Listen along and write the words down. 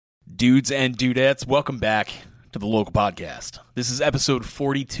dudes and dudettes, welcome back to the local podcast. This is episode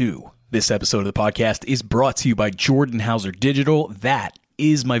 42. This episode of the podcast is brought to you by Jordan Hauser Digital. That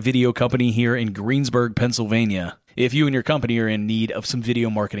is my video company here in Greensburg, Pennsylvania. If you and your company are in need of some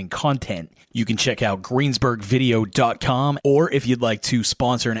video marketing content, you can check out greensburgvideo.com, or if you'd like to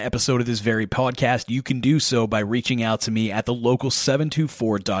sponsor an episode of this very podcast, you can do so by reaching out to me at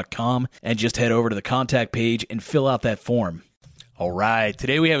thelocal724.com and just head over to the contact page and fill out that form. All right,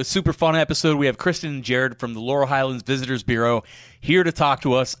 today we have a super fun episode. We have Kristin and Jared from the Laurel Highlands Visitors Bureau here to talk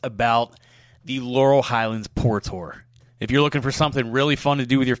to us about the Laurel Highlands Pour Tour. If you're looking for something really fun to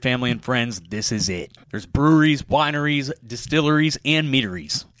do with your family and friends, this is it. There's breweries, wineries, distilleries, and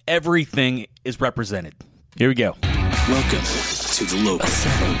meaderies. Everything is represented. Here we go. Welcome to the Local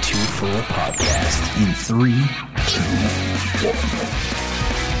 724 podcast in 3, 2, 1.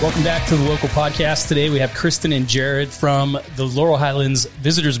 Welcome back to the Local podcast. Today we have Kristin and Jared from the Laurel Highlands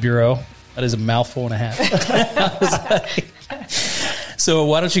Visitors Bureau. That is a mouthful and a half. So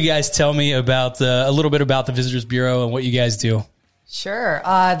why don't you guys tell me about a little bit about the Visitors Bureau and what you guys do? Sure.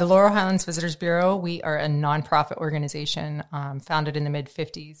 The Laurel Highlands Visitors Bureau, we are a nonprofit organization founded in the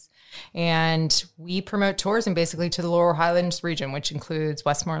mid-50s. And we promote tourism basically to the Laurel Highlands region, which includes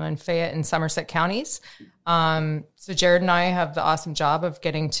Westmoreland, Fayette, and Somerset counties. So Jared and I have the awesome job of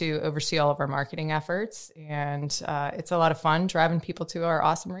getting to oversee all of our marketing efforts. And it's a lot of fun driving people to our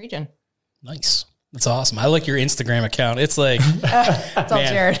awesome region. Nice. That's awesome. I like your Instagram account. It's like, it's all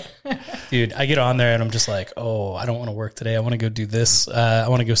Jared. Dude, I get on there and I'm just like, oh, I don't want to work today. I want to go do this. I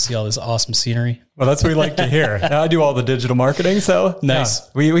want to go see all this awesome scenery. Well, that's what we like to hear. I do all the digital marketing. So nice.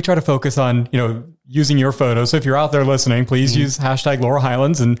 Yeah, we try to focus on, using your photos. So if you're out there listening, please use hashtag Laurel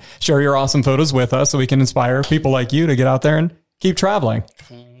Highlands and share your awesome photos with us so we can inspire people like you to get out there and keep traveling.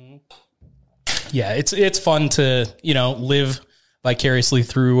 Yeah, it's fun to, live vicariously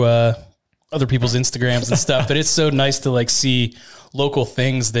through other people's Instagrams and stuff, but it's so nice to like see local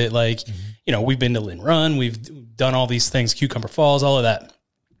things that we've been to Lynn Run, we've done all these things, Cucumber Falls, all of that.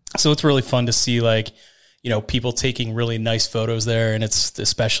 So it's really fun to see people taking really nice photos there. And it's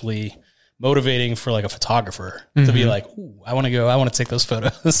especially motivating for like a photographer to be like, ooh, I want to take those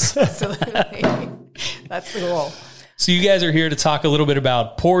photos. Absolutely. That's the goal. So you guys are here to talk a little bit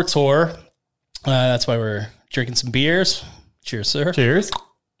about Pour Tour. That's why we're drinking some beers. Cheers, sir. Cheers.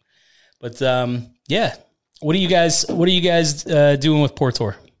 But what are you guys doing with Pour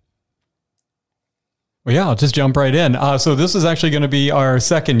Tour? Well, yeah, I'll just jump right in. So this is actually going to be our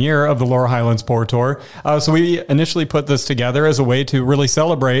second year of the Laurel Highlands Pour Tour. So we initially put this together as a way to really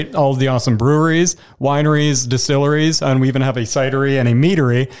celebrate all of the awesome breweries, wineries, distilleries, and we even have a cidery and a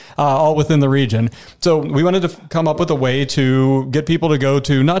meadery all within the region. So we wanted to come up with a way to get people to go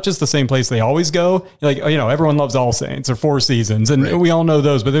to not just the same place they always go. Everyone loves All Saints or Four Seasons, and we all know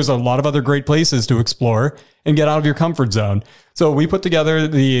those, but there's a lot of other great places to explore and get out of your comfort zone. So we put together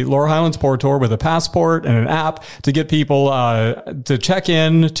the Laurel Highlands Pour Tour with a passport and an app to get people to check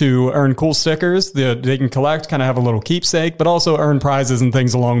in, to earn cool stickers that they can collect, kind of have a little keepsake, but also earn prizes and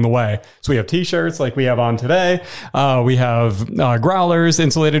things along the way. So we have t-shirts like we have on today. We have growlers,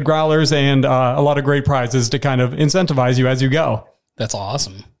 insulated growlers, and a lot of great prizes to kind of incentivize you as you go. That's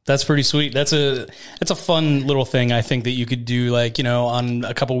awesome. That's pretty sweet. That's a fun little thing. I think that you could do on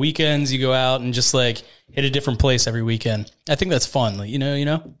a couple weekends, you go out and just hit a different place every weekend. I think that's fun.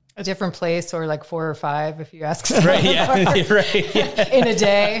 A different place or 4 or 5 if you ask. Right. Yeah. Right. Yeah. In a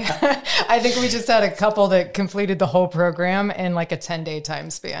day. I think we just had a couple that completed the whole program in a 10-day time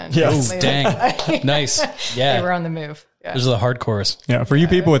span. Yes. Oh, dang. Nice. Yeah. They were on the move. Yeah. Those are the hardcores. Yeah, for you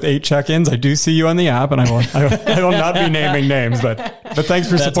people with 8 check-ins, I do see you on the app, and I will not be naming names, but thanks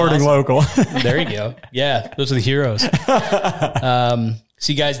for supporting awesome. Local. There you go. Yeah, those are the heroes.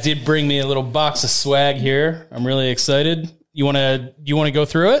 So you guys did bring me a little box of swag here. I'm really excited. You want to go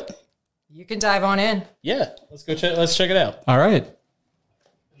through it? You can dive on in. Yeah, let's go. Let's check it out. All right.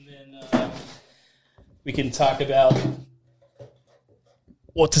 And then we can talk about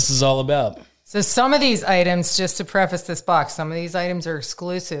what this is all about. So some of these items, just to preface this box, some of these items are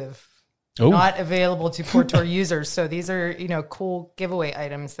exclusive, not available to Pour Tour users. So these are, cool giveaway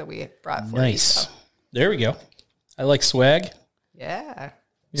items that we brought for you. Nice. So. There we go. I like swag. Yeah.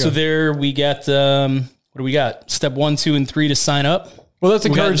 So there we got, what do we got? Step 1, 2, and 3 to sign up. Well, that's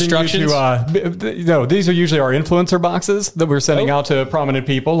encouraging you to, these are usually our influencer boxes that we're sending out to prominent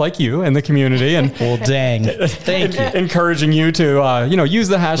people like you in the community. And well, dang. Thank you. Encouraging you to, use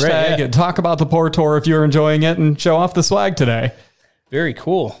the hashtag and talk about the Pour Tour if you're enjoying it and show off the swag today. Very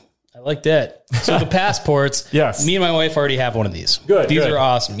cool. I like that. So the passports, yes. Me and my wife already have one of these. Good. These are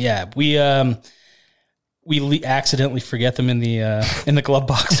awesome. Yeah. We, accidentally forget them in the glove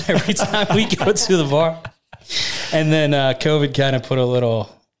box every time we go to the bar. And then COVID kind of put a little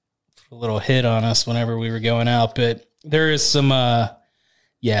hit on us whenever we were going out. But there is some,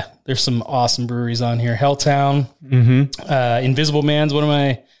 there's some awesome breweries on here. Helltown, Invisible Man's one of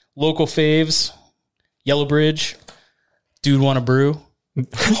my local faves. Yellow Bridge, Dude Want to Brew.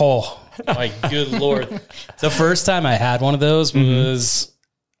 Oh my good Lord. The first time I had one of those was,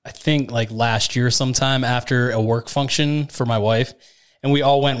 I think like last year sometime after a work function for my wife. And we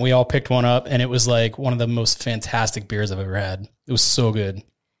all picked one up, and it was like one of the most fantastic beers I've ever had. It was so good.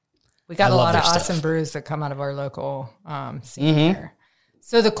 We got a lot of awesome brews that come out of our local scene here.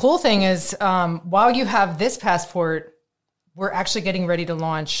 So the cool thing is, while you have this passport, we're actually getting ready to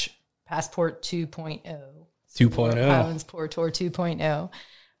launch Passport 2.0. 2.0. Highlands Pour Tour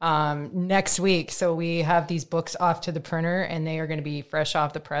 2.0. Next week. So we have these books off to the printer, and they are going to be fresh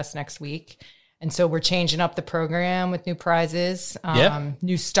off the press next week. And so we're changing up the program with new prizes,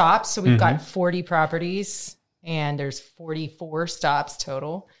 new stops. So we've got 40 properties, and there's 44 stops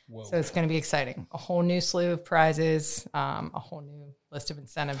total. Whoa. So it's going to be exciting. A whole new slew of prizes, a whole new list of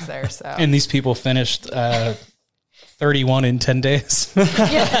incentives there. So and these people finished 31 in 10 days.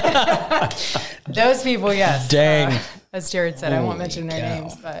 Those people, yes. Dang. As Jared said, I won't mention their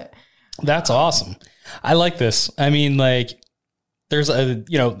names, but that's awesome. I like this. I mean, like, there's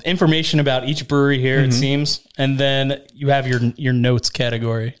information about each brewery here, it seems, and then you have your notes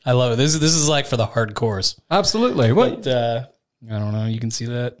category. I love it. This is like for the hardcores. Absolutely. But, I don't know. You can see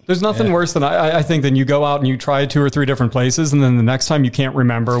that. There's nothing worse than I think than you go out and you try 2 or 3 different places, and then the next time you can't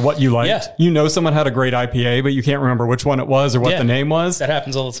remember what you liked. Yeah. You know someone had a great IPA, but you can't remember which one it was or what the name was. That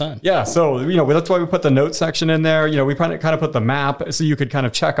happens all the time. Yeah. So, that's why we put the notes section in there. We kind of put the map so you could kind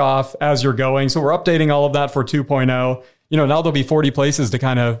of check off as you're going. So we're updating all of that for 2.0. Now there'll be 40 places to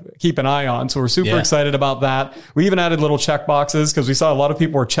kind of keep an eye on. So we're super excited about that. We even added little check boxes because we saw a lot of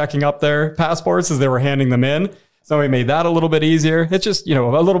people were checking up their passports as they were handing them in. So we made that a little bit easier. It's just, a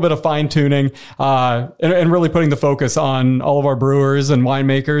little bit of fine tuning, and really putting the focus on all of our brewers and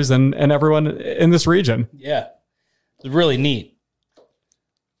winemakers and everyone in this region. Yeah. It's really neat.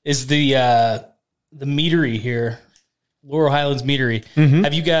 Is the meadery here, Laurel Highlands Meadery.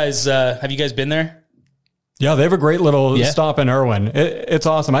 Have you guys been there? Yeah, they have a great little stop in Irwin. It's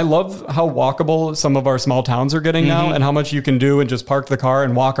awesome. I love how walkable some of our small towns are getting now, and how much you can do and just park the car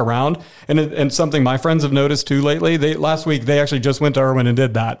and walk around. And something my friends have noticed too lately. Last week they actually just went to Irwin and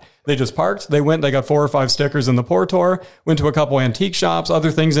did that. They just parked. They got 4 or 5 stickers in the Pour Tour, went to a couple antique shops,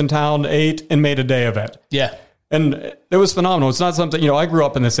 other things in town, ate, and made a day of it. Yeah. And it was phenomenal. It's not something, I grew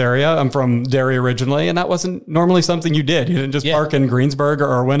up in this area. I'm from Derry originally, and that wasn't normally something you did. You didn't just park in Greensburg or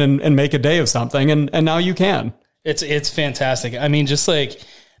Irwin and make a day of something. And now you can. It's fantastic. I mean, just like,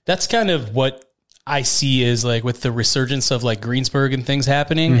 that's kind of what I see is like with the resurgence of like Greensburg and things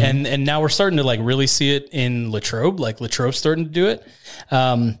happening. And now we're starting to like really see it in Latrobe, like Latrobe's starting to do it.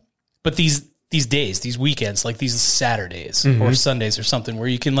 But these days, these weekends, like these Saturdays or Sundays or something where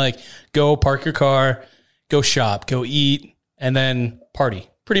you can like go park your car, go shop, go eat, and then party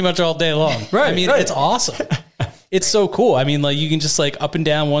pretty much all day long. Right. I mean, it's awesome. It's so cool. I mean, like you can just like up and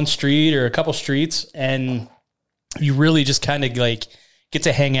down one street or a couple streets, and you really just kind of like get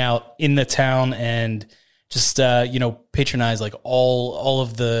to hang out in the town and just, patronize like all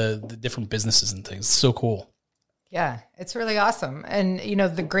of the different businesses and things. It's so cool. Yeah, it's really awesome. And,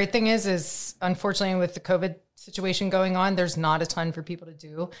 the great thing is unfortunately with the COVID situation going on, there's not a ton for people to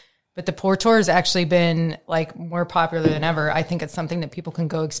do. But the Pour Tour has actually been like more popular than ever. I think it's something that people can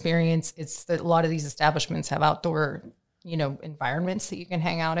go experience. It's that a lot of these establishments have outdoor, environments that you can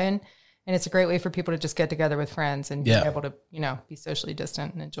hang out in. And it's a great way for people to just get together with friends and be able to, be socially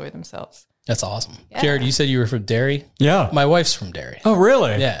distant and enjoy themselves. That's awesome. Yeah. Jared, you said you were from Derry? Yeah. My wife's from Derry. Oh,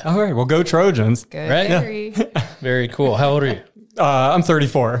 really? Yeah. All right. Well, go Trojans. Good. Right? Derry. Yeah. Very cool. How old are you? I'm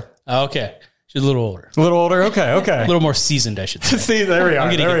 34. Oh, okay. She's a little older. A little older? Okay. A little more seasoned, I should say. See, there we are.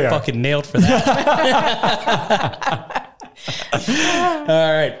 I'm going to get fucking nailed for that.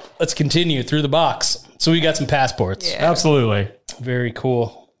 All right. Let's continue through the box. So we got some passports. Yeah. Absolutely. Very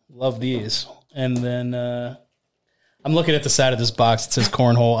cool. Love these. And then I'm looking at the side of this box. It says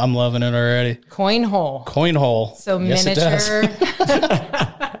cornhole. I'm loving it already. Coinhole. Coinhole. So yes, miniature.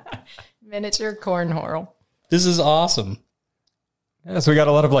 Miniature cornhole. This is awesome. Yeah, so we got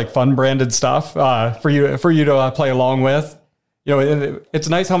a lot of like fun branded stuff for you to play along with. It's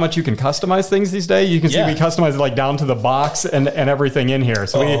nice how much you can customize things these days. You can see we customize it like down to the box and everything in here.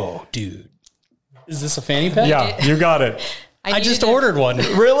 So dude. Is this a fanny pack? Yeah, you got it. I just ordered one.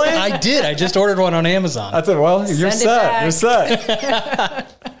 Really? I did. I just ordered one on Amazon. That's it. Well, you're set. You're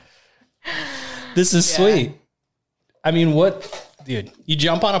set. This is sweet. I mean, dude, you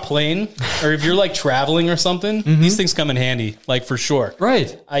jump on a plane or if you're like traveling or something, these things come in handy, like for sure.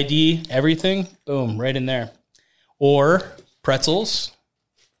 Right. ID, everything, boom, right in there. Or pretzels.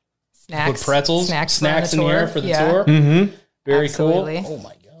 Snacks. Put pretzels, snacks in here for the tour. Mm-hmm. Very Absolutely. cool. Oh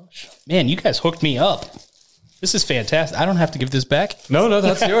my gosh. Man, you guys hooked me up. This is fantastic. I don't have to give this back. No,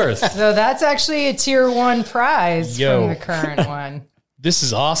 that's yours. So that's actually a tier 1 prize from the current one. This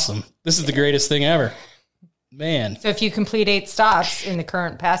is awesome. This is the greatest thing ever. Man. So if you complete 8 stops in the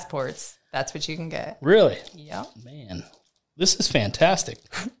current passports, that's what you can get. Really? Yeah. Man, this is fantastic.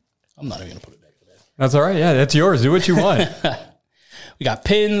 I'm not even going to put it back there. That's all right. Yeah, that's yours. Do what you want. We got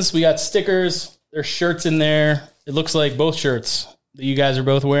pins. We got stickers. There's shirts in there. It looks like both shirts that you guys are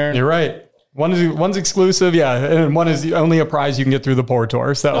both wearing. You're right. One's exclusive, yeah, and one is only a prize you can get through the Pour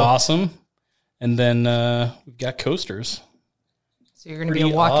Tour. So awesome. And then we've got coasters. So you're going to be a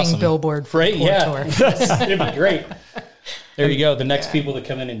walking billboard for the Pour Tour. It'd be great. There you go. The next people that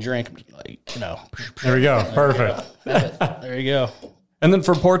come in and drink, like, there we go. Perfect. There you go. And then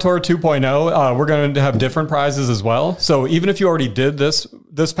for Pour Tour 2.0, we're going to have different prizes as well. So even if you already did this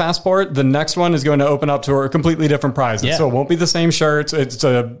passport, the next one is going to open up to a completely different prizes. Yeah. So it won't be the same shirts. It's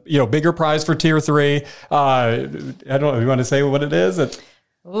a bigger prize for tier 3. I don't know. You want to say what it is?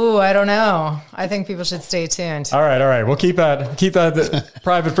 Ooh, I don't know. I think people should stay tuned. All right. We'll keep that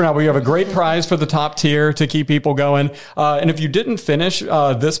private for now. We have a great prize for the top tier to keep people going. And if you didn't finish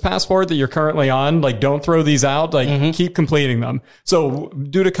this passport that you're currently on, like, don't throw these out. Like, keep completing them. So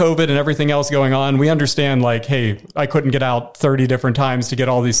due to COVID and everything else going on, we understand, like, hey, I couldn't get out 30 different times to get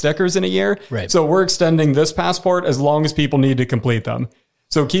all these stickers in a year. Right. So we're extending this passport as long as people need to complete them.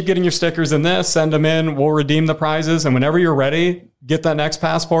 So keep getting your stickers in this, send them in, we'll redeem the prizes, and whenever you're ready, get that next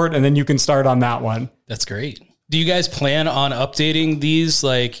passport, and then you can start on that one. That's great. Do you guys plan on updating these,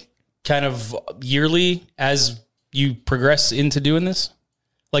 like, kind of yearly as you progress into doing this?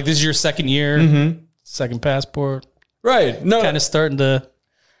 Like, this is your second year, second passport. Right. No. Kind of starting to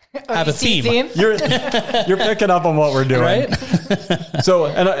have a theme. You're picking up on what we're doing. Right? So,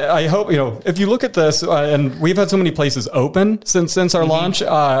 and I hope, if you look at this, and we've had so many places open since our launch,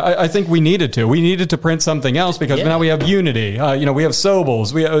 I think we needed to print something else because now we have Unity, we have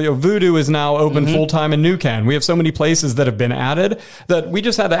Sobel's, Voodoo is now open full-time in New Ken. We have so many places that have been added that we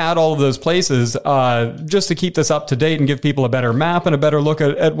just had to add all of those places just to keep this up to date and give people a better map and a better look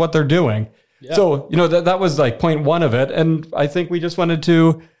at what they're doing. Yeah. So, that was like point 1 of it. And I think we just wanted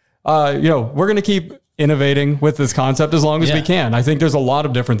to, we're going to keep innovating with this concept as long as we can. I think there's a lot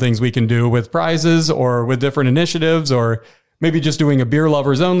of different things we can do with prizes or with different initiatives, or maybe just doing a beer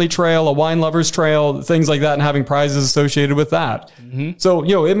lovers only trail, a wine lovers trail, things like that, and having prizes associated with that. So,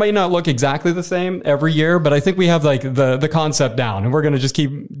 it may not look exactly the same every year, but I think we have like the concept down, and we're going to just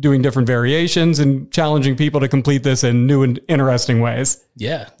keep doing different variations and challenging people to complete this in new and interesting ways.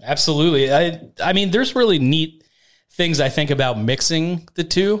 Yeah, absolutely. I mean, there's really neat things I think about mixing the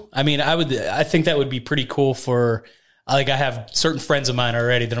two. I mean, I think that would be pretty cool for, like, I have certain friends of mine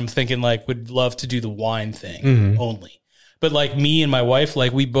already that I'm thinking, like, would love to do the wine thing only. But, like, me and my wife,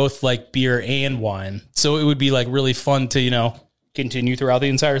 like, we both like beer and wine. So it would be, like, really fun to, continue throughout the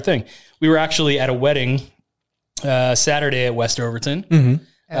entire thing. We were actually at a wedding Saturday at West Overton.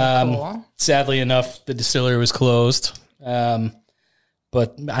 Cool. Sadly enough, the distillery was closed.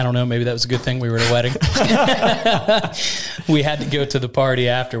 But I don't know, maybe that was a good thing. We were at a wedding. We had to go to the party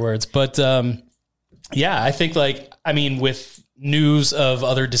afterwards. But I think, with news of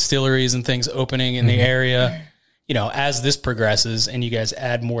other distilleries and things opening in the area, as this progresses and you guys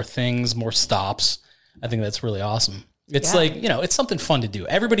add more things, more stops, I think that's really awesome. It's it's something fun to do.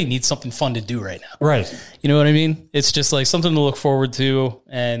 Everybody needs something fun to do right now. Right. You know what I mean? It's just like something to look forward to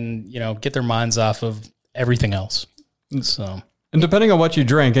and, get their minds off of everything else. So... And depending on what you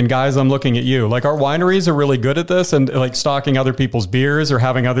drink, and guys, I'm looking at you, like, our wineries are really good at this and like stocking other people's beers or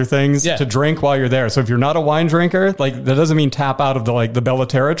having other things to drink while you're there. So if you're not a wine drinker, like, that doesn't mean tap out of the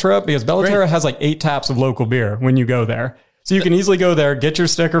Bellaterra trip, because Bellaterra has like 8 taps of local beer when you go there. So you can easily go there, get your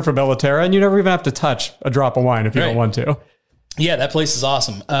sticker for Bellaterra, and you never even have to touch a drop of wine if you don't want to. Yeah, that place is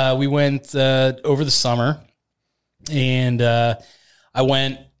awesome. We went over the summer, and I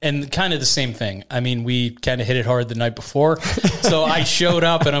went... And kind of the same thing. I mean, we kind of hit it hard the night before. So I showed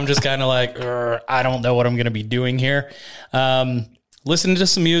up and I'm just kind of like, I don't know what I'm going to be doing here. Listened to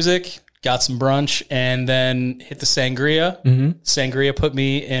some music, got some brunch, and then hit the sangria. Sangria put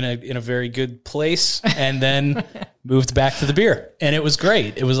me in a very good place, and then moved back to the beer. And it was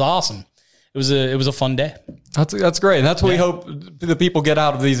great. It was awesome. It was a fun day. That's great. And that's what we hope the people get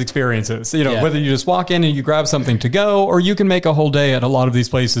out of these experiences. Whether you just walk in and you grab something to go, or you can make a whole day at a lot of these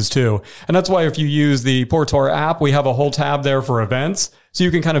places too. And that's why if you use the Portour app, we have a whole tab there for events. So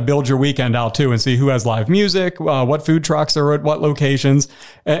you can kind of build your weekend out too and see who has live music, what food trucks are at what locations,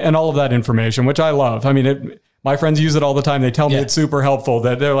 and all of that information, which I love. I mean, my friends use it all the time. They tell me it's super helpful,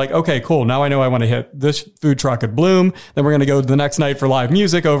 that they're like, okay, cool. Now I know I want to hit this food truck at Bloom. Then we're going to go the next night for live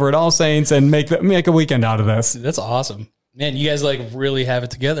music over at All Saints and make a weekend out of this. That's awesome. Man, you guys like really have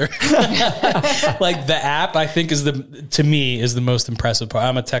it together. Like the app, I think to me is the most impressive part.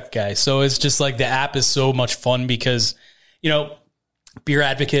 I'm a tech guy. So it's just like the app is so much fun because, beer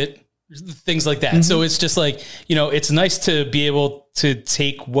advocate, things like that. Mm-hmm. So it's just like, it's nice to be able to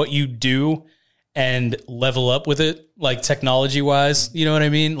take what you do and level up with it, like technology wise, you know what I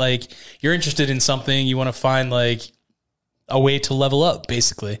mean? Like you're interested in something, you want to find like a way to level up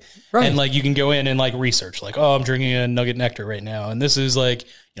basically. Right. And like, you can go in and like research like, oh, I'm drinking a nugget nectar right now. And this is like,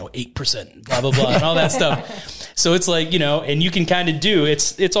 8%, blah, blah, blah, and all that stuff. So it's like, and you can kind of do,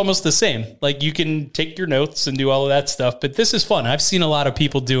 it's almost the same. Like you can take your notes and do all of that stuff, but this is fun. I've seen a lot of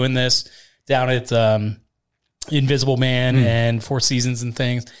people doing this down at Invisible Man and Four Seasons and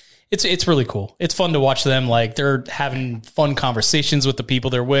things. It's really cool. It's fun to watch them. Like they're having fun conversations with the people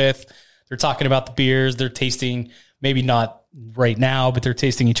they're with. They're talking about the beers. They're tasting, maybe not right now, but they're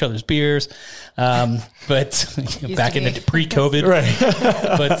tasting each other's beers. But back in the pre-COVID. Right.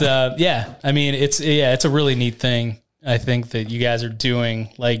 But I mean, it's a really neat thing. I think that you guys are doing,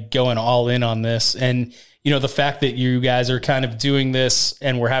 like going all in on this. And, the fact that you guys are kind of doing this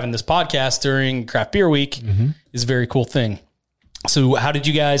and we're having this podcast during Craft Beer Week is a very cool thing. So how did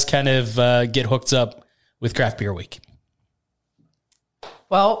you guys kind of get hooked up with Craft Beer Week?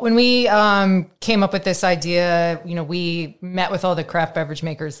 Well, when we came up with this idea, we met with all the craft beverage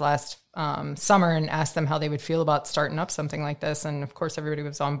makers last summer and asked them how they would feel about starting up something like this. And of course, everybody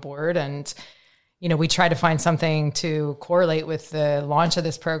was on board. And, we tried to find something to correlate with the launch of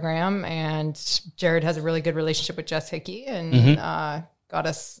this program. And Jared has a really good relationship with Jess Hickey and got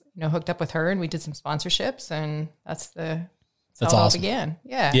us, hooked up with her. And we did some sponsorships. And that's how it all began.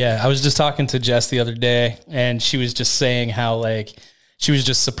 Yeah. Yeah. I was just talking to Jess the other day and she was just saying how like, she was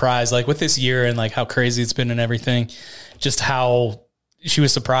just surprised, like with this year and like how crazy it's been and everything, just how she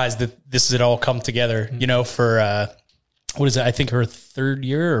was surprised that this had all come together, for, what is it? I think her third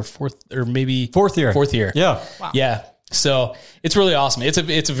year or fourth year. Yeah. Wow. Yeah. So it's really awesome. It's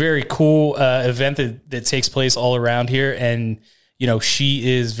a very cool event that takes place all around here. And, she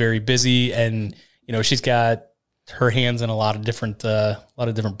is very busy and, she's got her hands in a lot of different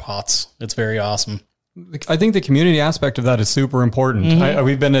pots. It's very awesome. I think the community aspect of that is super important.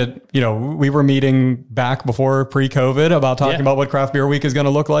 We've been at, we were meeting back before pre-COVID about talking about what Craft Beer Week is going to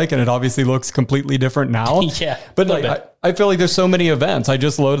look like. And it obviously looks completely different now. But like, I feel like there's so many events. I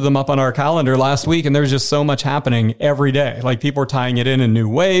just loaded them up on our calendar last week and there's just so much happening every day. Like people are tying it in new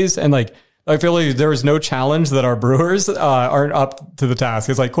ways. And like, I feel like there is no challenge that our brewers aren't up to the task.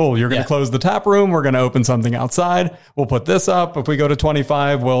 It's like, cool, you're going to close the tap room. We're going to open something outside. We'll put this up. If we go to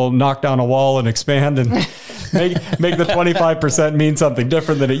 25, we'll knock down a wall and expand and make the 25% mean something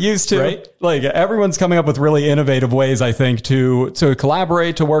different than it used to. Right? Like everyone's coming up with really innovative ways, I think, to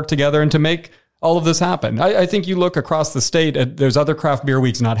collaborate, to work together and to make all of this happen. I think you look across the state, there's other craft beer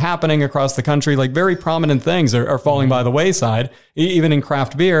weeks not happening across the country. Like very prominent things are falling by the wayside, even in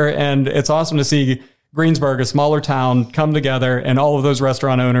craft beer. And it's awesome to see Greensburg, a smaller town, come together and all of those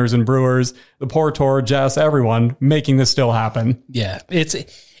restaurant owners and brewers, the Portour, Jess, everyone making this still happen. Yeah.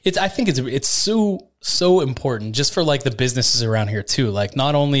 I think it's so important just for like the businesses around here too. Like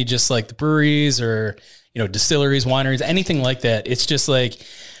not only just like the breweries or, distilleries, wineries, anything like that. It's just like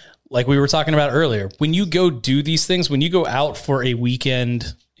we were talking about earlier, when you go do these things, when you go out for a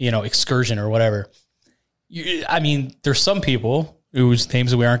weekend, excursion or whatever, there's some people whose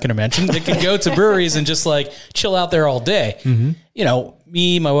names we aren't going to mention that can go to breweries and just like chill out there all day. Mm-hmm.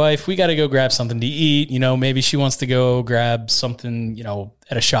 Me, my wife, we got to go grab something to eat. Maybe she wants to go grab something,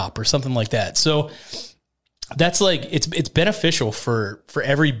 at a shop or something like that. So that's like, it's beneficial for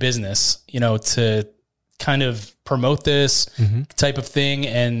every business, to kind of promote this type of thing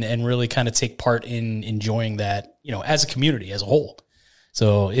and really kind of take part in enjoying that, as a community as a whole.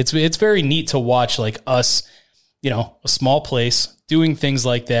 So it's very neat to watch like us, a small place doing things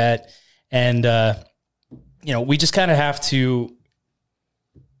like that. And, we just kind of have to,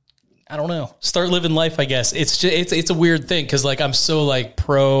 I don't know, start living life, I guess. It's just, it's a weird thing. Cause like, I'm so like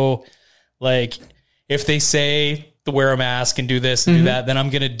pro, like if they say to wear a mask and do this and do that, then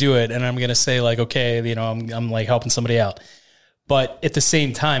I'm going to do it. And I'm going to say like, okay, I'm like helping somebody out. But at the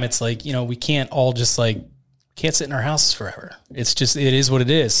same time, it's like, we can't all just like can't sit in our houses forever. It's just, it is what it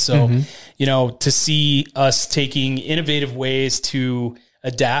is. So, you know, to see us taking innovative ways to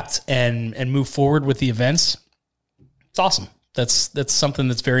adapt and move forward with the events, it's awesome. That's something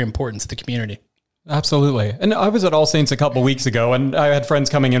that's very important to the community. Absolutely. And I was at All Saints a couple weeks ago, and I had friends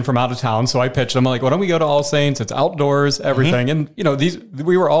coming in from out of town. So I pitched them like, why don't we go to All Saints? It's outdoors, everything. And, you know,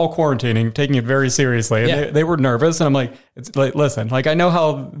 we were all quarantining, taking it very seriously. And they were nervous. And I'm like, it's like, listen, like, I know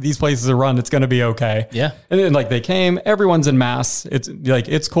how these places are run. It's going to be okay. Yeah. And then like they came, everyone's in masks. It's like,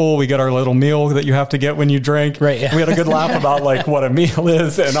 it's cool. We get our little meal that you have to get when you drink. Right. Yeah. We had a good laugh about like what a meal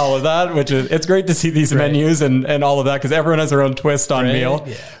is and all of that, which is, it's great to see these menus and all of that, because everyone has their own twist on meal,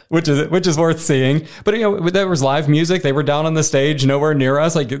 which is worth seeing. But, you know, there was live music. They were down on the stage, nowhere near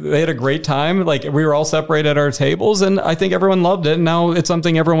us. Like, they had a great time. Like, we were all separated at our tables, and I think everyone loved it. And now it's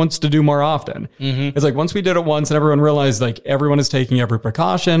something everyone wants to do more often. It's like, once we did it once and everyone realized like everyone is taking every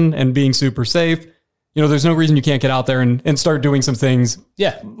precaution and being super safe, you know, there's no reason you can't get out there and start doing some things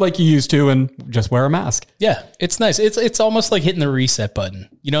like you used to, and just wear a mask. Yeah, it's nice. It's almost like hitting the reset button.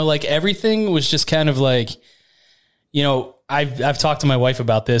 You know, like everything was just kind of like, you know, I've talked to my wife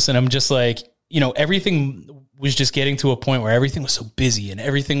about this, and I'm just like, you know, everything was just getting to a point where everything was so busy and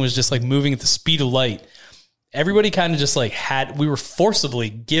everything was just like moving at the speed of light. Everybody kind of just like we were forcibly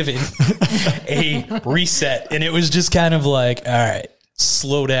given a reset, and it was just kind of like, all right,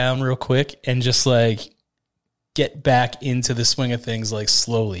 slow down real quick and just like get back into the swing of things, like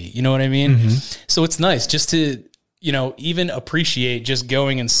slowly, you know what I mean? So it's nice just to, you know, even appreciate just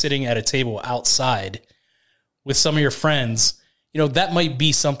going and sitting at a table outside with some of your friends. You know, that might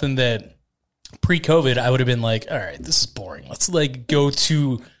be something that pre-COVID, I would have been like, all right, this is boring. Let's like go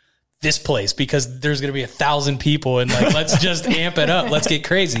to this place because there's going to be 1,000 people and like, let's just amp it up. Let's get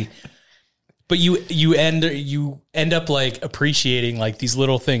crazy. But you end up like appreciating like these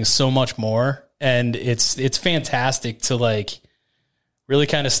little things so much more. And it's fantastic to like really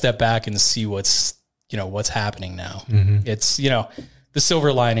kind of step back and see what's happening now. It's, you know, the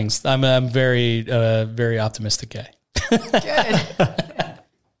silver linings. I'm a very optimistic guy. Good.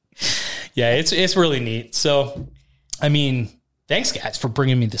 Yeah, it's really neat. So, I mean, thanks guys for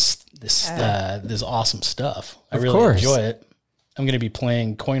bringing me this awesome stuff. I really enjoy it. I'm going to be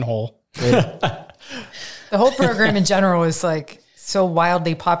playing Coinhole. The whole program in general is like so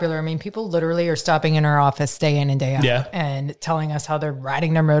wildly popular. I mean, people literally are stopping in our office day in and day out and telling us how they're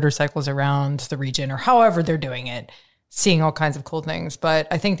riding their motorcycles around the region or however they're doing it, seeing all kinds of cool things. But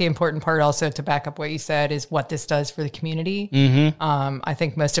I think the important part also, to back up what you said, is what this does for the community. I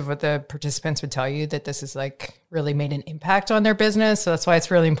think most of what the participants would tell you that this is like really made an impact on their business. So that's why it's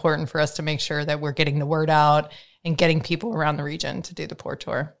really important for us to make sure that we're getting the word out and getting people around the region to do the Port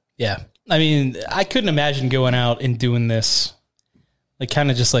Tour. Yeah. I mean, I couldn't imagine going out and doing this, like kind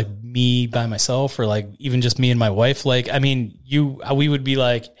of just like me by myself, or like even just me and my wife. Like, I mean, we would be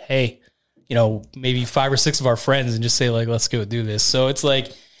like, hey, you know, maybe 5 or 6 of our friends and just say like, let's go do this. So it's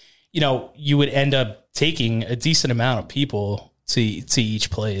like, you know, you would end up taking a decent amount of people to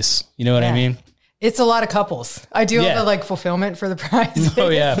each place. You know what I mean? It's a lot of couples. I do all the like fulfillment for the prize. Oh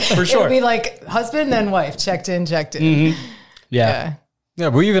yeah, for sure. It'll be like husband and wife, checked in. Yeah,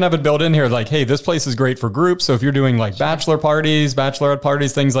 we even have it built in here. Like, hey, this place is great for groups. So if you're doing like bachelor parties, bachelorette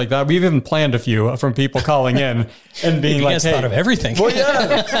parties, things like that, we've even planned a few from people calling in and being like, hey, thought of everything. Well,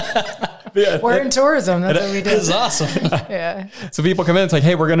 yeah. We're in tourism. That's what we do. This is awesome. Yeah. So people come in, it's like,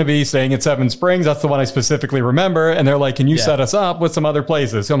 hey, we're going to be staying at Seven Springs. That's the one I specifically remember. And they're like, can you set us up with some other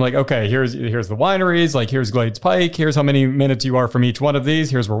places? So I'm like, okay, here's the wineries. Like, here's Glades Pike. Here's how many minutes you are from each one of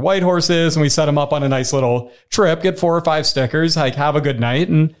these. Here's where Whitehorse is. And we set them up on a nice little trip, get 4 or 5 stickers, like have a good night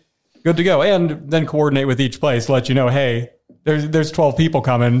and good to go. And then coordinate with each place to let you know, hey, there's 12 people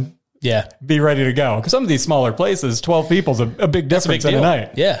coming. Yeah. Be ready to go. Because some of these smaller places, 12 people's a big difference in a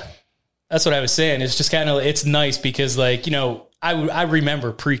night. Yeah. That's what I was saying. It's just kind of, it's nice because like, you know, I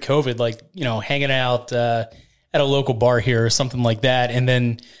remember pre-COVID, like, you know, hanging out at a local bar here or something like that. And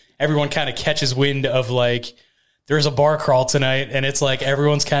then everyone kind of catches wind of like, there's a bar crawl tonight. And it's like,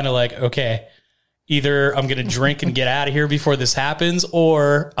 everyone's kind of like, okay, either I'm going to drink and get out of here before this happens,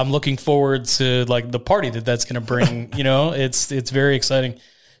 or I'm looking forward to like the party that's going to bring, you know, it's very exciting.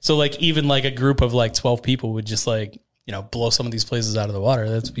 So like, even like a group of like 12 people would just like, you know, blow some of these places out of the water.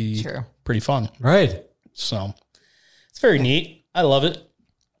 That'd be pretty fun. Right. So it's very neat. I love it.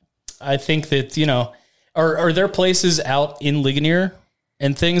 I think that, you know, are there places out in Ligonier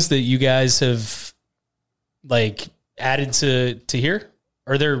and things that you guys have like added to here?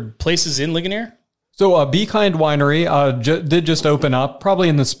 Are there places in Ligonier? So Be Kind Winery did just open up probably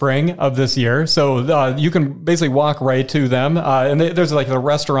in the spring of this year. So you can basically walk right to them. And there's like a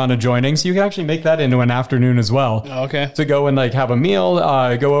restaurant adjoining. So you can actually make that into an afternoon as well. Okay. To go and like have a meal,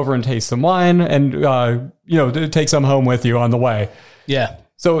 go over and taste some wine and, take some home with you on the way. Yeah.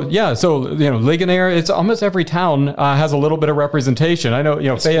 So, Ligonier, it's almost every town has a little bit of representation. I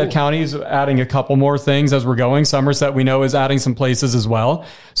know, Fayette County's adding a couple more things as we're going. Somerset, we know, is adding some places as well.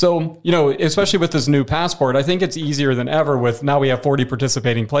 So, especially with this new passport, I think it's easier than ever with now we have 40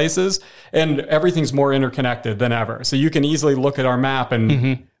 participating places and everything's more interconnected than ever. So you can easily look at our map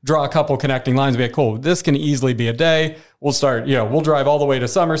and draw a couple connecting lines and be like, cool, this can easily be a day. We'll start, we'll drive all the way to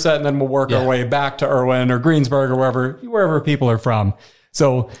Somerset and then we'll work our way back to Irwin or Greensburg or wherever people are from.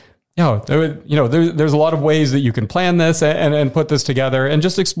 So, there's a lot of ways that you can plan this and put this together and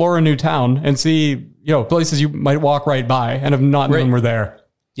just explore a new town and see, places you might walk right by and have not known were there.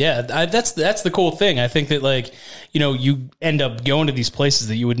 Yeah, that's the cool thing. I think that you end up going to these places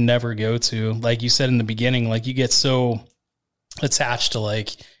that you would never go to. Like you said in the beginning, like you get so attached to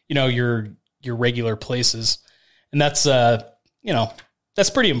your regular places. And that's, that's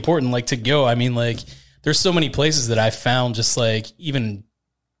pretty important, like to go. I mean, like, there's so many places that I found just even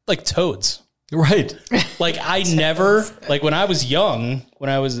toads. Right. Like I never, when I was young, when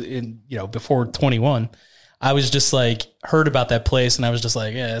I was in, before 21, I was just heard about that place and I was just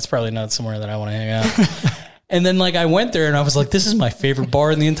yeah, it's probably not somewhere that I want to hang out. And then I went there and I was like, this is my favorite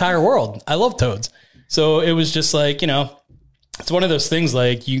bar in the entire world. I love toads. So it was just it's one of those things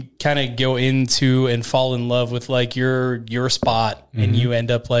you kind of go into and fall in love with your spot and you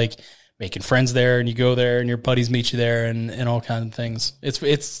end up making friends there and you go there and your buddies meet you there and all kinds of things.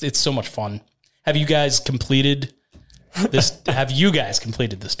 It's so much fun. Have you guys completed this? Have you guys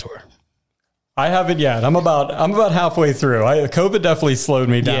completed this tour? I haven't yet. I'm about halfway through. COVID definitely slowed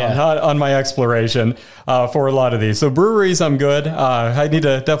me down on my exploration for a lot of these. So breweries, I'm good. I need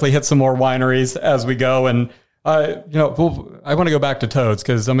to definitely hit some more wineries as we go. And I want to go back to toads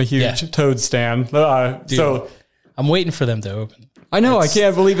because I'm a huge toad stan. So I'm waiting for them to open. I know. I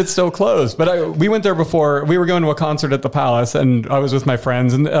can't believe it's still closed. But we went there before. We were going to a concert at the Palace, and I was with my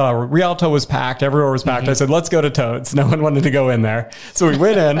friends, and Rialto was packed. Everywhere was packed. I said, let's go to Toads. No one wanted to go in there. So we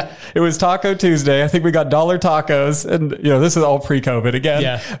went in. It was Taco Tuesday. I think we got $1 tacos. And, this is all pre-COVID again.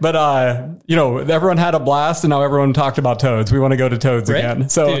 Yeah. But, everyone had a blast, and now everyone talked about Toads. We want to go to Toads again.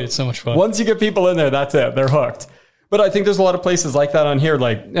 So, dude, it's so much fun. Once you get people in there, that's it. They're hooked. But I think there's a lot of places like that on here,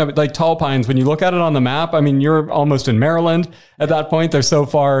 like Tall Pines. When you look at it on the map, I mean, you're almost in Maryland at that point. They're so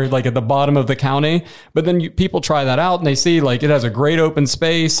far at the bottom of the county. But then people try that out and they see it has a great open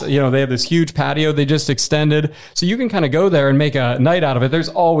space. They have this huge patio they just extended. So you can kind of go there and make a night out of it. There's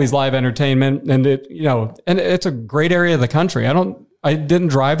always live entertainment and and it's a great area of the country. I didn't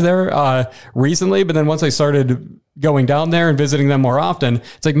drive there recently, but then once I started going down there and visiting them more often,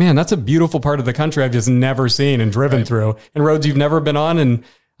 it's man, that's a beautiful part of the country I've just never seen and driven through, and roads you've never been on. And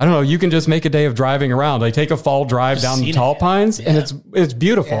I don't know, you can just make a day of driving around. Take a fall drive down Tall Pines and it's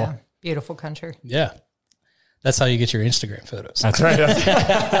beautiful. Yeah. Beautiful country. Yeah. That's how you get your Instagram photos. That's right.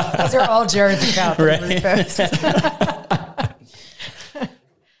 Those are all Jared's account. Right.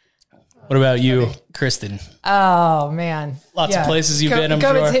 What about you, Kristin? Oh, man. Lots of places you've been, I'm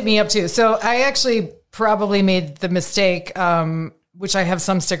sure. COVID's hit me up too. So I actually probably made the mistake, which I have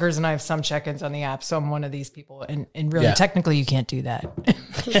some stickers and I have some check-ins on the app. So I'm one of these people. And really, technically, you can't do that.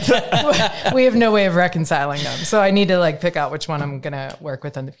 We have no way of reconciling them. So I need to pick out which one I'm going to work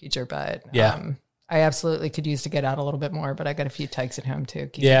with in the future. But I absolutely could use to get out a little bit more. But I got a few tykes at home too.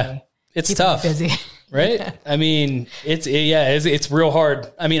 It's tough, busy, right? I mean, it's real hard.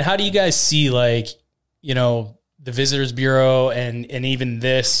 I mean, how do you guys see the Visitors Bureau and even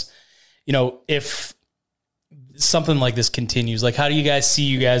this, if something like this continues, how do you guys see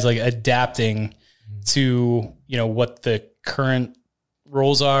you guys adapting to, what the current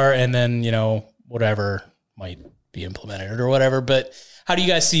rules are and then, whatever might be implemented or whatever, but how do you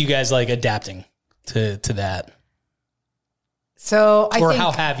guys see you guys adapting to that? So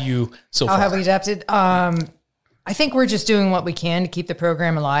how have you so far? How have we adapted? I think we're just doing what we can to keep the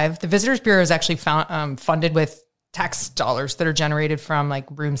program alive. The Visitors Bureau is actually funded with tax dollars that are generated from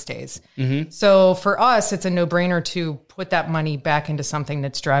room stays. Mm-hmm. So for us, it's a no-brainer to put that money back into something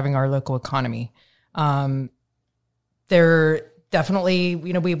that's driving our local economy. There definitely,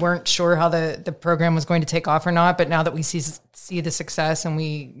 we weren't sure how the program was going to take off or not, but now that we see the success and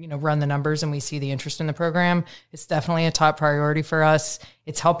we, run the numbers and we see the interest in the program, it's definitely a top priority for us.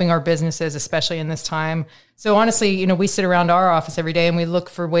 It's helping our businesses, especially in this time. So honestly, we sit around our office every day and we look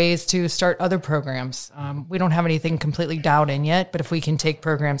for ways to start other programs. We don't have anything completely dialed in yet, but if we can take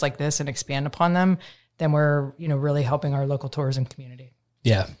programs like this and expand upon them, then we're, really helping our local tourism community.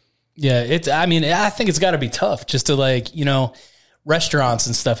 Yeah. Yeah. I think it's got to be tough just to restaurants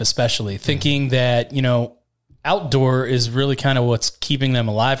and stuff, especially thinking that, outdoor is really kind of what's keeping them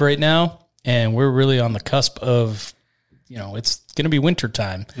alive right now. And we're really on the cusp of, it's going to be winter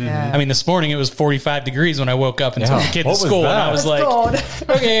time. Yeah. I mean, this morning it was 45 degrees when I woke up and took the kid to school. And I was like,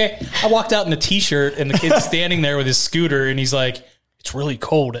 okay, I walked out in a t-shirt and the kid's standing there with his scooter and he's like, it's really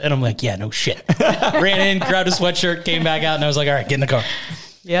cold. And I'm like, yeah, no shit. Ran in, grabbed a sweatshirt, came back out and I was like, all right, get in the car.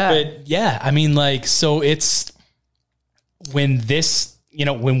 Yeah. But yeah, so it's when this,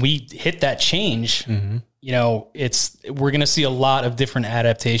 when we hit that change, we're going to see a lot of different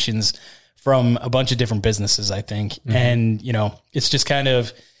adaptations from a bunch of different businesses, I think. Mm-hmm. And, it's just kind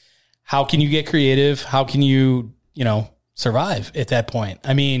of how can you get creative? How can you, survive at that point?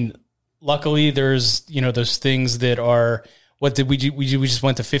 I mean, luckily there's, those things that are, what did we do? We just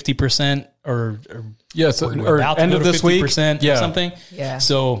went to 50% or yes, or about end to of go to this 50% week. or something. Yeah.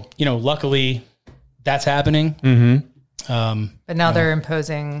 So, luckily that's happening. Mm-hmm. But now they're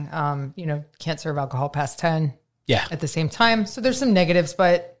imposing, can't serve alcohol past 10 at the same time. So there's some negatives,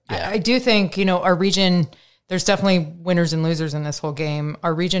 but I do think, our region, there's definitely winners and losers in this whole game.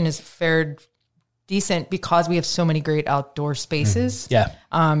 Our region has fared decent because we have so many great outdoor spaces. Mm-hmm.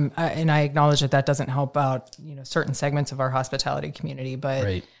 Yeah. And I acknowledge that doesn't help out, certain segments of our hospitality community, but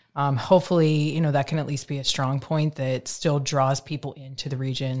Right. Hopefully, that can at least be a strong point that still draws people into the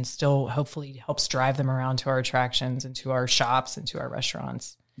region, still hopefully helps drive them around to our attractions and to our shops and to our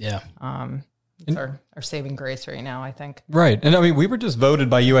restaurants. Yeah. It's our saving grace right now, I think. Right. And I mean, we were just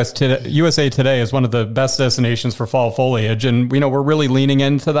voted by USA Today as one of the best destinations for fall foliage. And, we're really leaning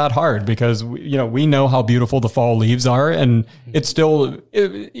into that hard because, we know how beautiful the fall leaves are. And it's still,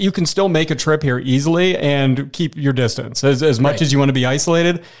 you can still make a trip here easily and keep your distance as much as you want to be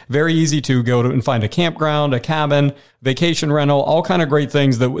isolated. Very easy to go to and find a campground, a cabin, vacation rental, all kind of great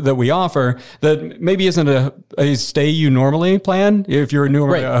things that we offer that maybe isn't a stay you normally plan if you're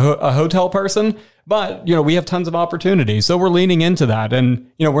normally a hotel person. But, we have tons of opportunities. So we're leaning into that.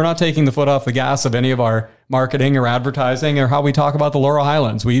 And, we're not taking the foot off the gas of any of our marketing or advertising or how we talk about the Laurel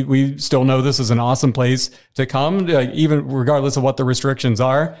Highlands. We still know this is an awesome place to come, even regardless of what the restrictions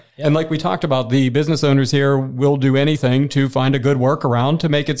are. Yep. And like we talked about, the business owners here will do anything to find a good workaround to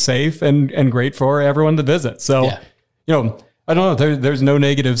make it safe and great for everyone to visit. So, I don't know. There's no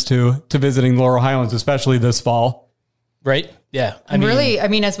negatives to visiting Laurel Highlands, especially this fall. Right. Yeah. I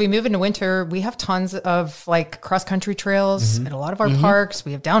mean, as we move into winter, we have tons of cross country trails at a lot of our parks.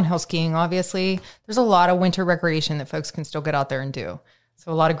 We have downhill skiing, obviously. There's a lot of winter recreation that folks can still get out there and do.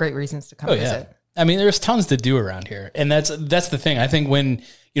 So a lot of great reasons to come visit. I mean, there's tons to do around here. And that's the thing. I think when,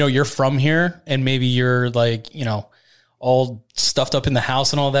 you're from here and maybe you're all stuffed up in the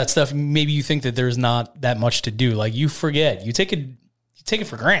house and all that stuff, maybe you think that there's not that much to do. You forget, you take it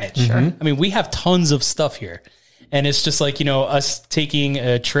for granted. Sure. I mean, we have tons of stuff here. And it's just us taking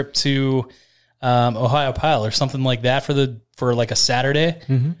a trip to Ohio Pile or something like that for a Saturday.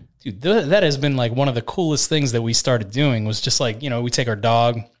 Mm-hmm. Dude, that has been one of the coolest things that we started doing was just we take our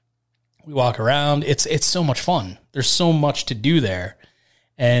dog, we walk around. It's so much fun. There's so much to do there.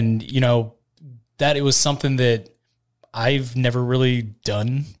 And, that it was something that I've never really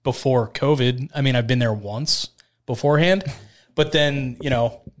done before COVID. I mean, I've been there once beforehand, but then,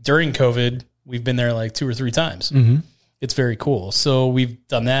 during COVID, we've been there 2 or 3 times. Mm-hmm. It's very cool. So we've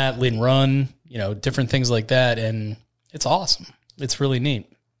done that, Lynn Run, different things like that. And it's awesome. It's really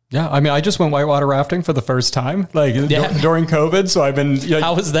neat. Yeah. I mean, I just went whitewater rafting for the first time, during COVID. So I've been,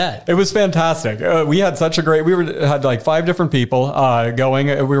 how was that? It was fantastic. We had such a great, had 5 different people going.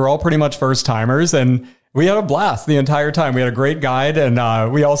 We were all pretty much first timers and we had a blast the entire time. We had a great guide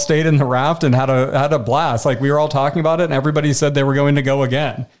and we all stayed in the raft and had a blast. We were all talking about it and everybody said they were going to go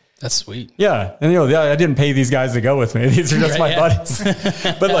again. That's sweet. Yeah. And, I didn't pay these guys to go with me. These are just my buddies.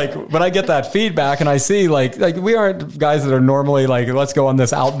 But when I get that feedback and I see we aren't guys that are normally let's go on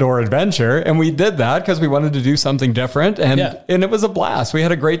this outdoor adventure. And we did that because we wanted to do something different. And it was a blast. We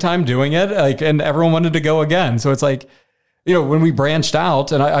had a great time doing it. And everyone wanted to go again. So it's when we branched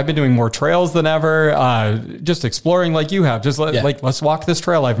out and I've been doing more trails than ever, just exploring like you have, let's walk this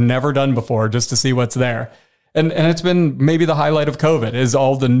trail I've never done before just to see what's there. And it's been maybe the highlight of COVID is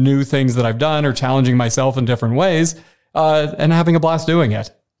all the new things that I've done or challenging myself in different ways. and having a blast doing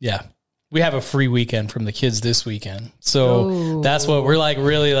it. Yeah. We have a free weekend from the kids this weekend. So that's what we're like,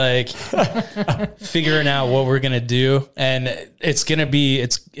 really like figuring out what we're going to do. And it's going to be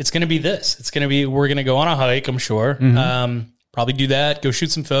this. It's going to be, we're going to go on a hike, I'm sure. Probably do that, go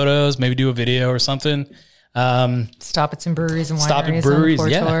shoot some photos, maybe do a video or something. Stop at some breweries and wineries.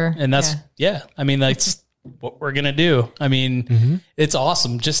 Yeah. Tour. And that's, I mean, that's what we're going to do. I mean, it's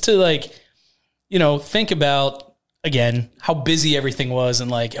awesome just to like, think about, again, how busy everything was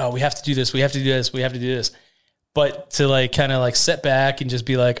and like, oh, we have to do this. We have to do this. We have to do this. But to like, kind of like set back and just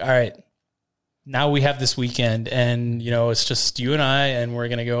be like, all right, now we have this weekend and, it's just you and I, and we're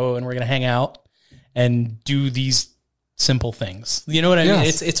going to go and we're going to hang out and do these simple things. You know what I mean?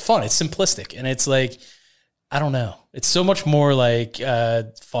 It's fun. It's simplistic. And it's like, I don't know. It's so much more like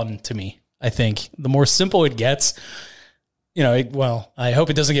fun to me. I think the more simple it gets, I hope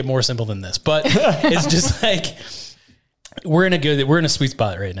it doesn't get more simple than this, but it's just like, we're in a sweet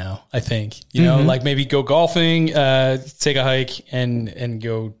spot right now. I think, like maybe go golfing, take a hike and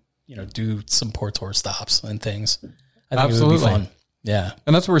go, do some port tour stops and things. I think it would be fun. Yeah.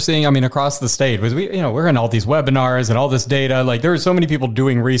 And that's what we're seeing. I mean, across the state, because we're in all these webinars and all this data. Like there are so many people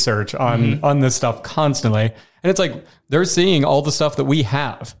doing research on this stuff constantly. And it's like, they're seeing all the stuff that we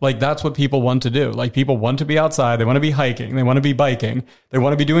have. Like that's what people want to do. Like people want to be outside. They want to be hiking. They want to be biking. They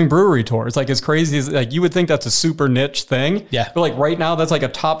want to be doing brewery tours. Like as crazy as like, you would think that's a super niche thing. Yeah. But like right now, that's like a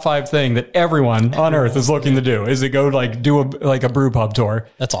top 5 thing that everyone on earth is looking to do, is to go like do a brew pub tour.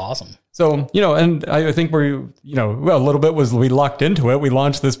 That's awesome. So, and I think we lucked into it. We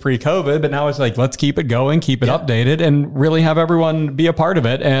launched this pre-COVID, but now it's like, let's keep it going, keep it updated, and really have everyone be a part of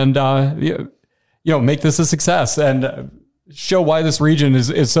it and, make this a success and show why this region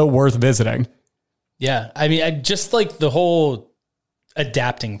is so worth visiting. Yeah. I mean, I just like the whole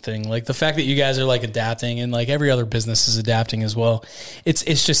adapting thing, like the fact that you guys are like adapting and like every other business is adapting as well.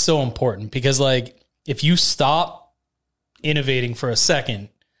 It's just so important because like, if you stop innovating for a second,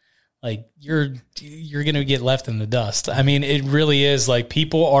 like you're going to get left in the dust. I mean, it really is like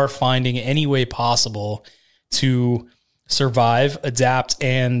people are finding any way possible to survive, adapt,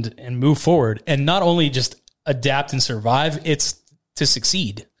 and move forward. And not only just adapt and survive, it's to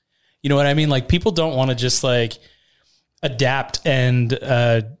succeed. You know what I mean? Like people don't want to just like adapt and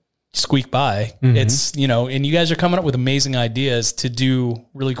squeak by. It's, and you guys are coming up with amazing ideas to do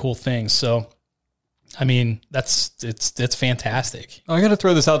really cool things. So I mean, that's fantastic. I got to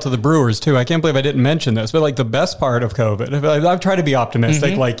throw this out to the brewers too. I can't believe I didn't mention this, but like the best part of COVID, I've tried to be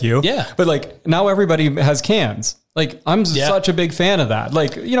optimistic like you. Yeah. But like now everybody has cans. Like I'm such a big fan of that.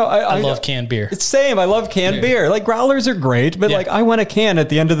 Like, I love canned beer. It's same. I love canned beer. Like growlers are great, but like I want a can at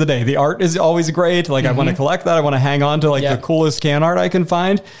the end of the day. The art is always great. Like I want to collect that. I want to hang on to like the coolest can art I can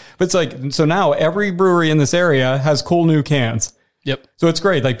find. But it's like, so now every brewery in this area has cool new cans. Yep. So it's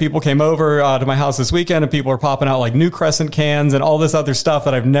great. Like people came over to my house this weekend and people are popping out like new Crescent cans and all this other stuff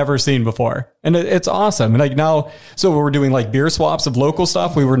that I've never seen before. And it's awesome. And like now, so we're doing like beer swaps of local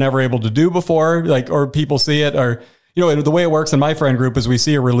stuff we were never able to do before, like, or people see it or, the way it works in my friend group is we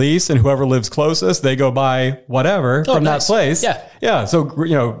see a release and whoever lives closest, they go buy whatever from that place. Yeah. Yeah. So,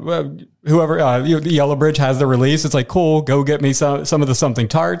 whoever, the Yellow Bridge has the release. It's like, cool, go get me some of the something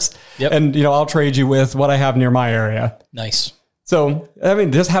tarts. Yep. And, I'll trade you with what I have near my area. Nice. So, I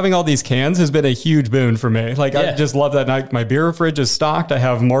mean, just having all these cans has been a huge boon for me. Like, I just love that my beer fridge is stocked. I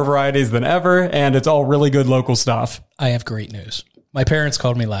have more varieties than ever, and it's all really good local stuff. I have great news. My parents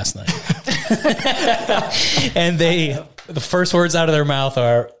called me last night. And the first words out of their mouth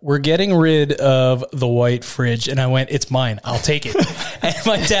are, "We're getting rid of the white fridge." And I went, "It's mine. I'll take it." And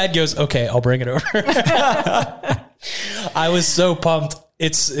my dad goes, "Okay, I'll bring it over." I was so pumped.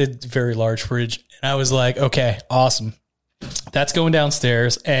 It's a very large fridge. And I was like, okay, awesome. That's going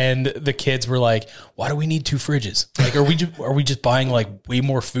downstairs. And the kids were like, "Why do we need 2 fridges? Like, are we just buying like way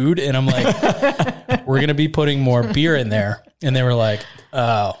more food?" And I'm like, "We're going to be putting more beer in there." And they were like,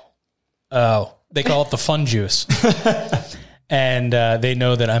 oh, they call it the fun juice. And they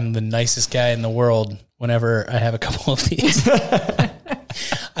know that I'm the nicest guy in the world whenever I have a couple of these.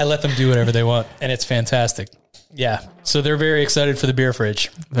 I let them do whatever they want. And it's fantastic. Yeah. So they're very excited for the beer fridge.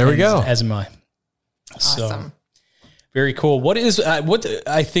 There we go. As am I. Awesome. So, very cool. What is, what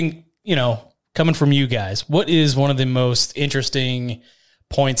I think, coming from you guys, what is one of the most interesting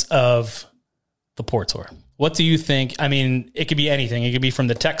points of the Port Tour? What do you think? I mean, it could be anything. It could be from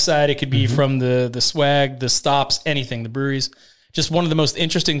the tech side. It could be from the swag, the stops, anything, the breweries. Just one of the most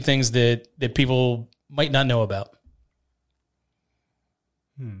interesting things that people might not know about.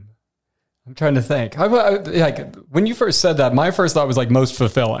 I I'm trying to think. Like when you first said that, my first thought was like most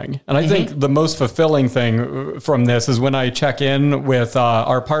fulfilling. And I think the most fulfilling thing from this is when I check in with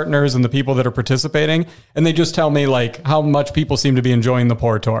our partners and the people that are participating, and they just tell me like how much people seem to be enjoying the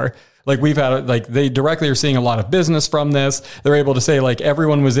Pour Tour. Like we've had, like they directly are seeing a lot of business from this. They're able to say like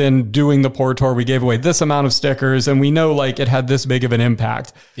everyone was in doing the Pour Tour. We gave away this amount of stickers and we know like it had this big of an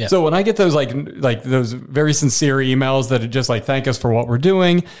impact. Yeah. So when I get those like those very sincere emails that just like thank us for what we're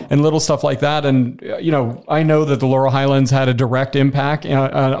doing and little stuff like that. And, you know, I know that the Laurel Highlands had a direct impact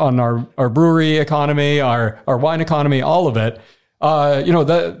on our brewery economy, our wine economy, all of it. You know,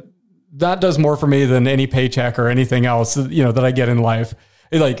 that does more for me than any paycheck or anything else, you know, that I get in life.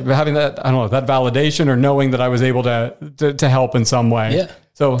 Like having that, I don't know, that validation or knowing that I was able to help in some way. Yeah.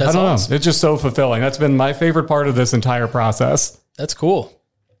 So I don't know. It's just so fulfilling. That's been my favorite part of this entire process. That's cool.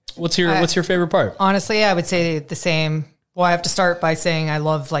 What's your favorite part? Honestly, I would say the same. Well, I have to start by saying I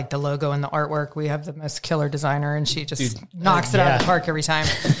love like the logo and the artwork. We have the most killer designer and she just knocks it out of the park every time.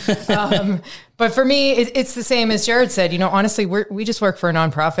 But for me, it's the same as Jared said. You know, honestly, we just work for a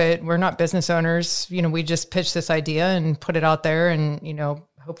nonprofit. We're not business owners. You know, we just pitch this idea and put it out there and, you know,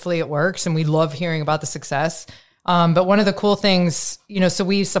 hopefully it works. And we love hearing about the success. But one of the cool things, you know, so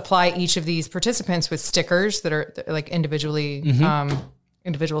we supply each of these participants with stickers that are like individually,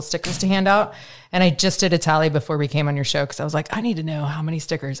 individual stickers to hand out. And I just did a tally before we came on your show because I was like, I need to know how many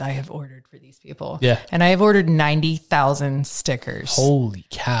stickers I have ordered for these people. Yeah. And I have ordered 90,000 stickers. Holy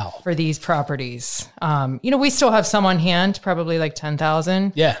cow. For these properties. You know, we still have some on hand, probably like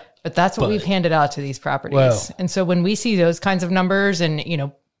 10,000. Yeah. But that's what we've handed out to these properties. Whoa. And so when we see those kinds of numbers and, you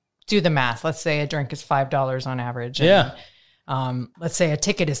know, do the math, let's say a drink is $5 on average. And, yeah. Let's say a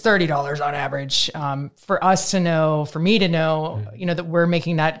ticket is $30 on average. For us to know, for me to know, you know, that we're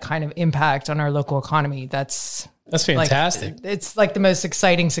making that kind of impact on our local economy. That's fantastic. Like, it's like the most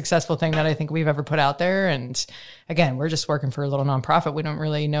exciting, successful thing that I think we've ever put out there. And again, we're just working for a little nonprofit. We don't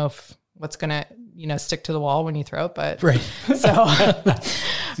really know what's going to, you know, stick to the wall when you throw it, but right. So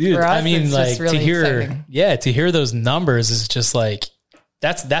dude, for us, I mean, it's like just really to hear, exciting. To hear those numbers is just like,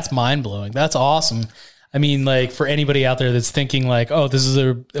 that's mind blowing. That's awesome. I mean, like for anybody out there that's thinking like, oh, this is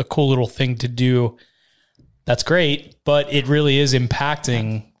a cool little thing to do. That's great. But it really is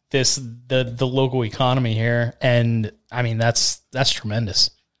impacting the local economy here. And I mean, that's tremendous.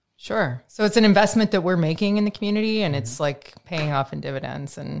 Sure. So it's an investment that we're making in the community and it's like paying off in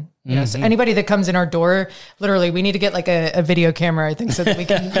dividends. And, you know, so anybody that comes in our door, literally, we need to get like a video camera, I think, so that we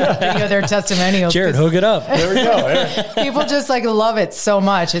can video their testimonials. Jared, hook it up. There we go. People just like love it so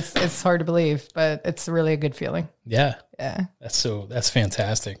much. It's hard to believe, but it's really a good feeling. Yeah. Yeah. That's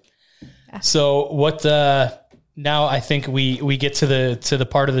fantastic. Yeah. So what, now I think we get to the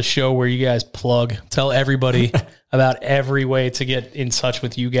part of the show where you guys tell everybody about every way to get in touch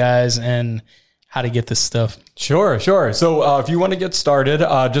with you guys and how to get this stuff. Sure. So if you want to get started,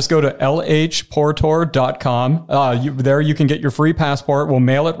 just go to lhpourtour.com. There you can get your free passport. We'll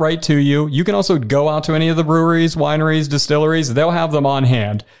mail it right to you. You can also go out to any of the breweries, wineries, distilleries. They'll have them on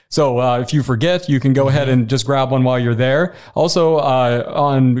hand. So if you forget, you can go ahead and just grab one while you're there. Also,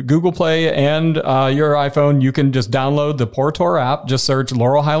 on Google Play and your iPhone, you can just download the Pour Tour app. Just search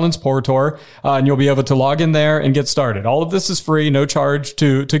Laurel Highlands Pour Tour, and you'll be able to log in there and get started. All of this is free, no charge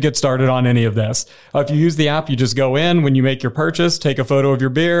to get started on any of this. If you use the app, you just go in when you make your purchase, take a photo of your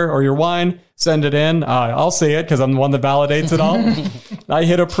beer or your wine, send it in. I'll see it because I'm the one that validates it all. I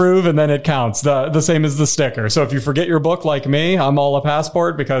hit approve and then it counts. The same as the sticker. So if you forget your book like me, I'm all a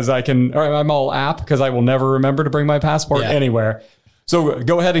passport because I'm all app because I will never remember to bring my passport anywhere. So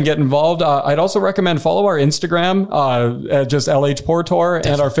go ahead and get involved. I'd also recommend follow our Instagram, at just LH Pour Tour,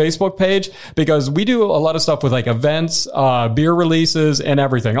 and our Facebook page, because we do a lot of stuff with like events, beer releases and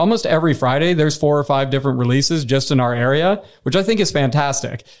everything. Almost every Friday, there's 4 or 5 different releases just in our area, which I think is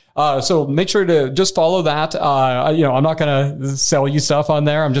fantastic. So make sure to just follow that. I'm not going to sell you stuff on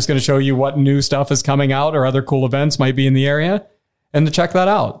there. I'm just going to show you what new stuff is coming out or other cool events might be in the area, and to check that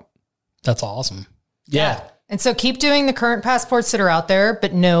out. That's awesome. Yeah. And so keep doing the current passports that are out there,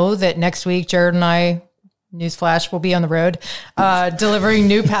 but know that next week, Jared and I, newsflash, will be on the road, delivering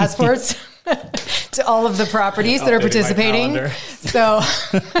new passports to all of the properties that are participating. So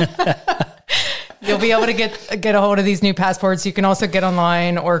you'll be able to get a hold of these new passports. You can also get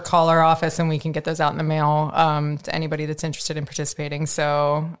online or call our office and we can get those out in the mail, to anybody that's interested in participating.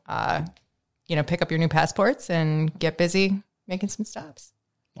 So, pick up your new passports and get busy making some stops.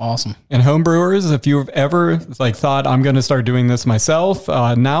 Awesome. And home brewers, if you've ever like thought I'm going to start doing this myself,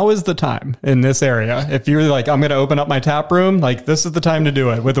 now is the time in this area. If you're like, I'm going to open up my tap room, like this is the time to do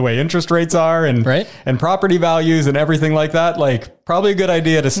it with the way interest rates are and property values and everything like that. Like probably a good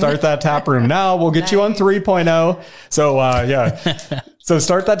idea to start that tap room now. We'll get you on 3.0. So yeah. So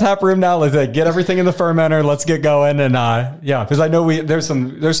start that tap room now. Let's get everything in the fermenter. Let's get going. And because I know there's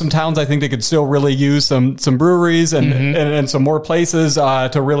some towns I think that could still really use some breweries and some more places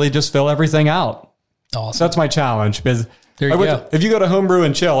to really just fill everything out. Awesome. So that's my challenge. Because go. If you go to Homebrew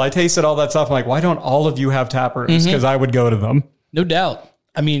and Chill, I tasted all that stuff. I'm like, why don't all of you have tap rooms? Because I would go to them. No doubt.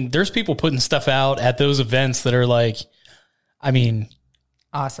 I mean, there's people putting stuff out at those events that are like, I mean,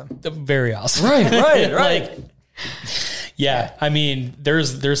 awesome. Very awesome. Right. Like, yeah, I mean,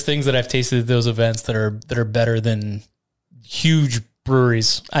 there's things that I've tasted at those events that are better than huge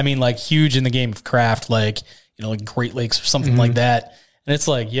breweries. I mean, like huge in the game of craft, like, you know, like Great Lakes or something like that. And it's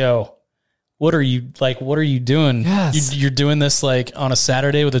like, yo, what are you doing? Yes. You're doing this like on a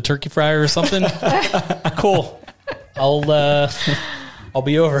Saturday with a turkey fryer or something? Cool. I'll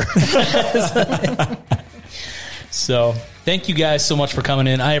be over. So thank you guys so much for coming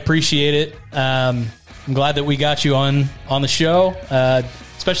in. I appreciate it. I'm glad that we got you on the show,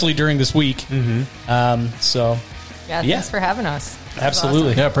 especially during this week. So thanks for having us.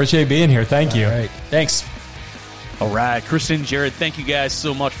 Absolutely. Awesome. Yeah, appreciate being here. Thank you. All right. Thanks. All right, Kristin, Jared, thank you guys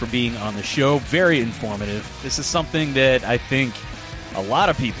so much for being on the show. Very informative. This is something that I think a lot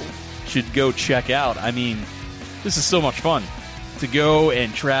of people should go check out. I mean, this is so much fun to go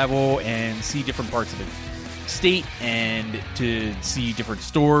and travel and see different parts of the state and to see different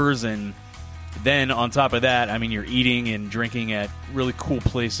stores. And then on top of that, I mean, you're eating and drinking at really cool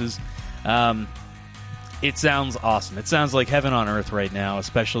places. It sounds awesome. It sounds like heaven on earth right now,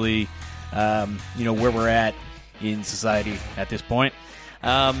 especially, where we're at in society at this point.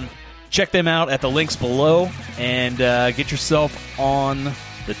 Check them out at the links below and get yourself on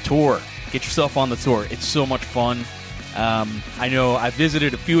the tour. It's so much fun. I know I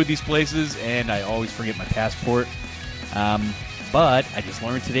visited a few of these places and I always forget my passport. But I just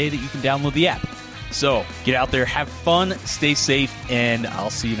learned today that you can download the app. So get out there, have fun, stay safe, and I'll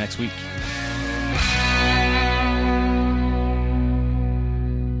see you next week.